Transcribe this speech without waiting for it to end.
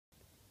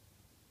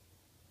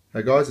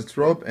Hey guys, it's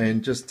Rob,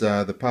 and just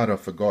the part I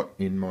forgot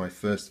in my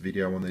first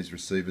video on these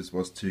receivers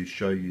was to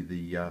show you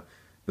the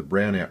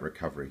brownout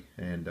recovery,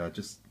 and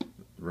just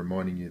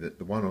reminding you that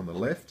the one on the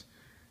left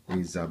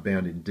is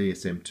bound in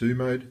DSM2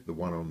 mode, the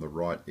one on the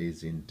right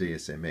is in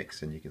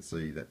DSMX, and you can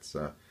see that's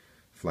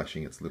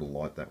flashing its little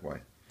light that way.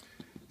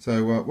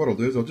 So what I'll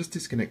do is I'll just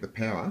disconnect the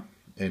power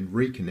and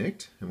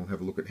reconnect, and we'll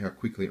have a look at how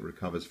quickly it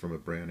recovers from a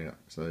brownout.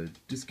 So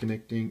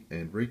disconnecting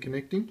and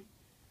reconnecting.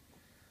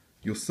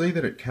 You'll see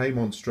that it came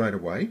on straight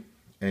away,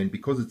 and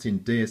because it's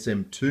in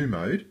DSM2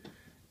 mode,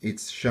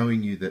 it's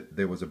showing you that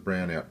there was a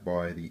brownout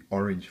by the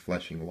orange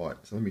flashing light.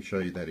 So let me show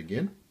you that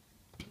again.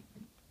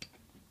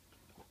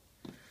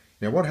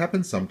 Now what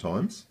happens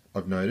sometimes,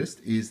 I've noticed,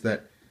 is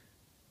that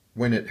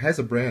when it has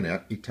a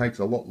brownout, it takes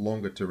a lot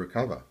longer to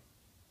recover.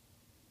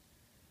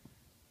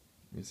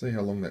 You see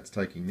how long that's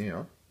taking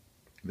now?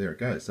 There it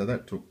goes. So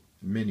that took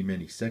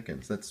many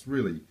seconds. That's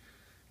really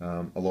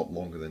a lot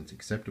longer than it's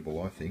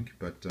acceptable, I think,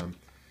 but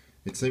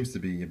it seems to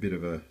be a bit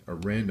of a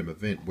random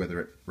event, whether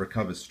it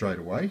recovers straight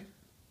away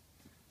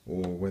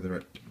or whether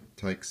it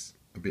takes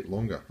a bit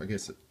longer. I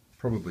guess it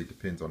probably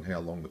depends on how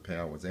long the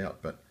power was out,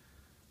 but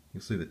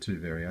you'll see the two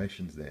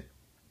variations there.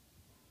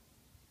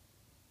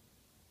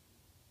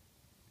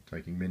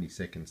 Taking many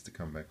seconds to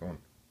come back on.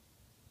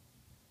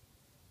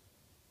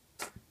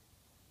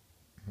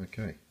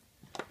 Okay,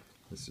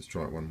 let's just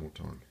try it one more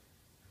time.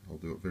 I'll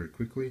do it very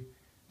quickly.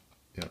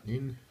 Out,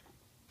 in.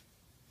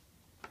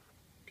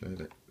 Okay,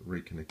 that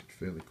reconnected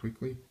fairly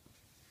quickly.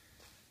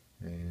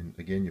 And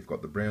again, you've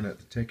got the brownout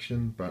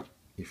detection, but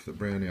if the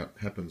brownout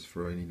happens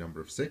for any number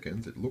of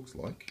seconds, it looks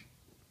like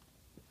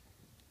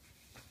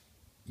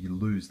you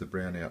lose the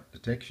brownout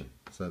detection.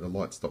 So the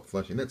light stopped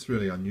flashing. That's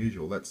really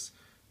unusual. That's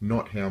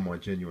not how my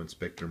genuine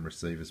spectrum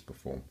receivers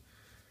perform.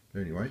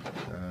 But anyway,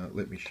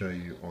 let me show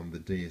you on the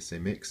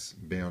DSMX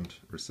bound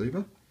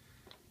receiver.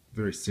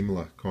 Very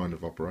similar kind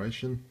of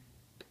operation.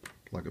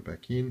 Plug it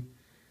back in.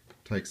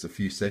 Takes a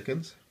few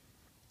seconds.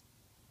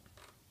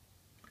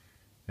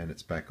 And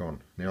it's back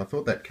on. Now I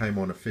thought that came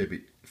on a fair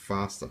bit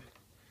faster,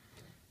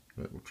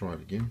 but we'll try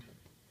it again.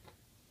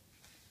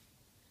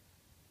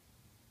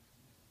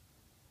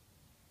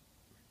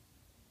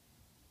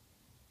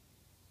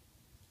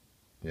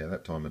 Yeah,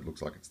 that time it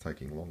looks like it's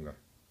taking longer.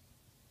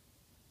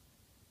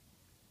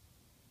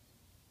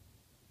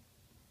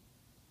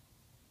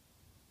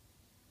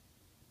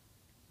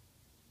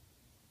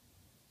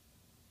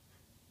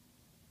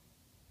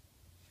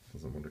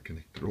 Doesn't want to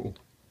connect at all.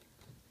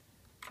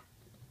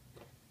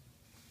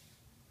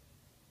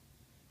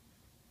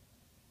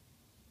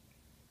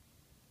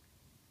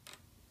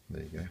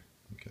 There you go.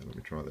 Okay, let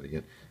me try that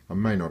again. I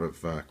may not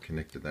have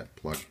connected that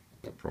plug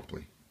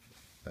properly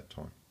that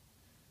time.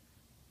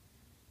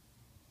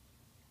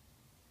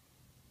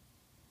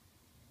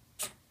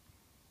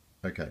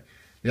 Okay,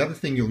 the other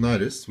thing you'll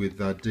notice with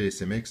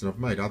DSMX, and I've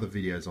made other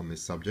videos on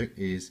this subject,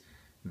 is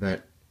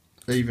that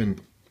even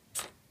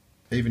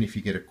if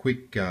you get a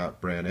quick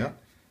brownout,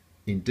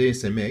 in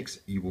DSMX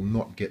you will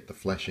not get the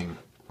flashing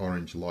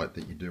orange light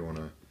that you do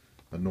on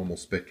a normal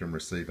spectrum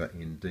receiver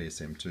in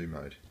DSM2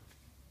 mode.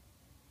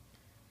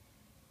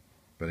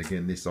 But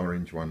again, this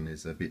orange one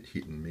is a bit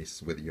hit and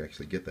miss whether you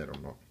actually get that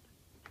or not.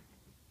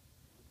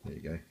 There you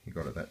go, you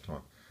got it that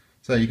time.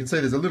 So you can see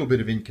there's a little bit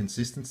of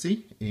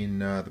inconsistency in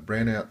the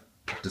brownout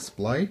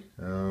display,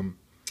 and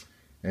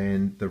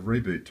the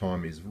reboot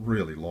time is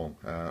really long.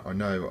 I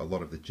know a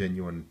lot of the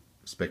genuine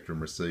spectrum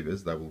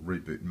receivers, they will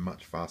reboot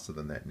much faster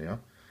than that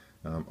now.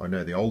 I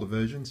know the older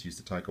versions used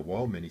to take a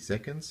while, many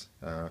seconds,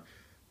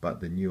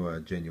 but the newer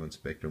genuine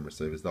spectrum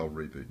receivers, they'll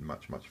reboot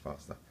much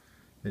faster.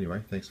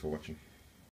 Anyway, thanks for watching.